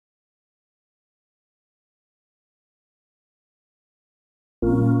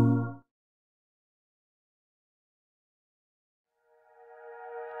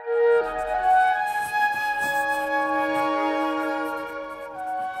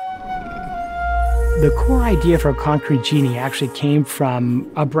The core idea for Concrete Genie actually came from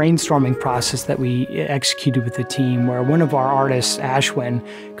a brainstorming process that we executed with the team, where one of our artists, Ashwin,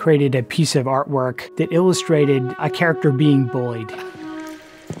 created a piece of artwork that illustrated a character being bullied.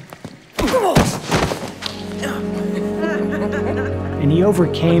 And he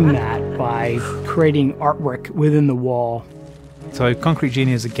overcame that by creating artwork within the wall. So Concrete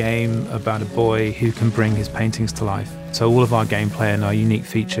Genie is a game about a boy who can bring his paintings to life. So all of our gameplay and our unique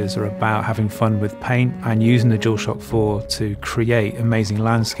features are about having fun with paint and using the DualShock 4 to create amazing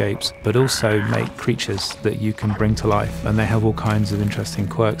landscapes, but also make creatures that you can bring to life. And they have all kinds of interesting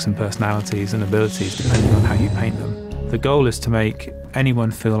quirks and personalities and abilities depending on how you paint them. The goal is to make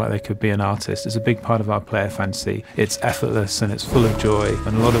anyone feel like they could be an artist. It's a big part of our player fantasy. It's effortless and it's full of joy.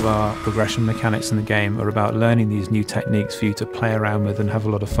 And a lot of our progression mechanics in the game are about learning these new techniques for you to play around with and have a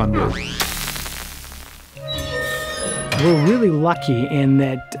lot of fun with. We're really lucky in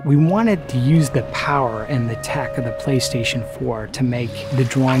that we wanted to use the power and the tech of the PlayStation 4 to make the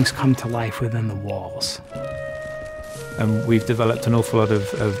drawings come to life within the walls. And we've developed an awful lot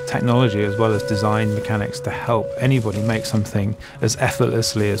of technology as well as design mechanics to help anybody make something as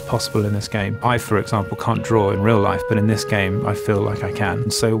effortlessly as possible in this game. I, for example, can't draw in real life, but in this game I feel like I can.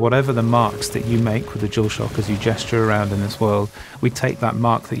 And so whatever the marks that you make with the DualShock as you gesture around in this world, we take that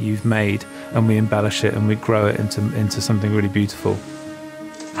mark that you've made and we embellish it and we grow it into something really beautiful.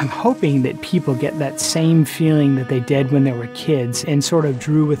 I'm hoping that people get that same feeling that they did when they were kids and sort of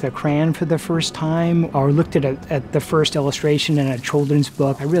drew with a crayon for the first time or looked at the first illustration in a children's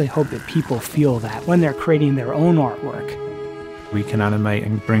book. I really hope that people feel that when they're creating their own artwork. We can animate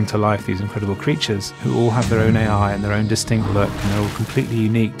and bring to life these incredible creatures who all have their own AI and their own distinct look, and they're all completely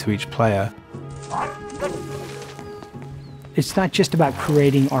unique to each player. It's not just about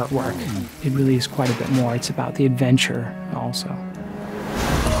creating artwork. It really is quite a bit more. It's about the adventure also.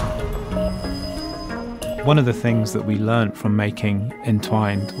 One of the things that we learned from making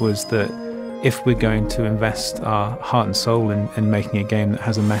Entwined was that if we're going to invest our heart and soul in making a game that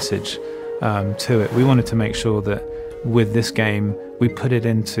has a message to it, we wanted to make sure that with this game we put it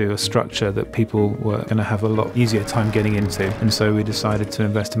into a structure that people were going to have a lot easier time getting into. And so we decided to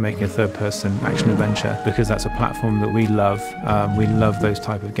invest in making a third-person action-adventure because that's a platform that we love. We love those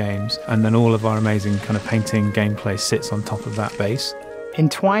type of games. And then all of our amazing kind of painting gameplay sits on top of that base.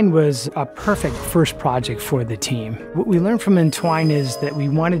 Entwine was a perfect first project for the team. What we learned from Entwine is that we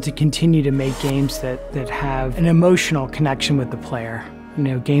wanted to continue to make games that have an emotional connection with the player. You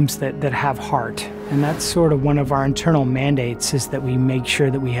know, games that have heart. And that's sort of one of our internal mandates, is that we make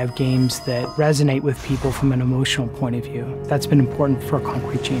sure that we have games that resonate with people from an emotional point of view. That's been important for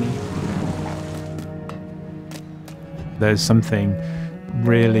Concrete Genie. There's something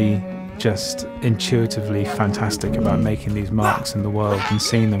really just intuitively fantastic about making these marks in the world and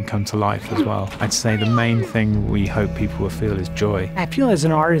seeing them come to life as well. I'd say the main thing we hope people will feel is joy. I feel as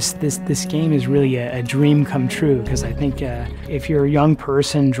an artist this game is really a dream come true, because I think if you're a young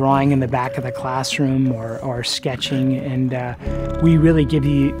person drawing in the back of the classroom or sketching, and we really give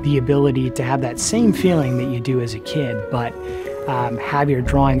you the ability to have that same feeling that you do as a kid, but have your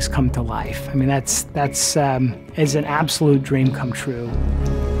drawings come to life. I mean, that's is an absolute dream come true.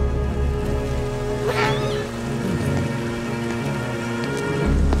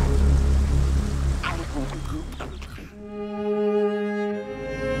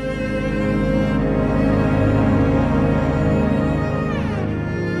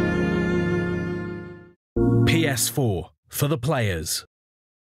 PS4 for the players.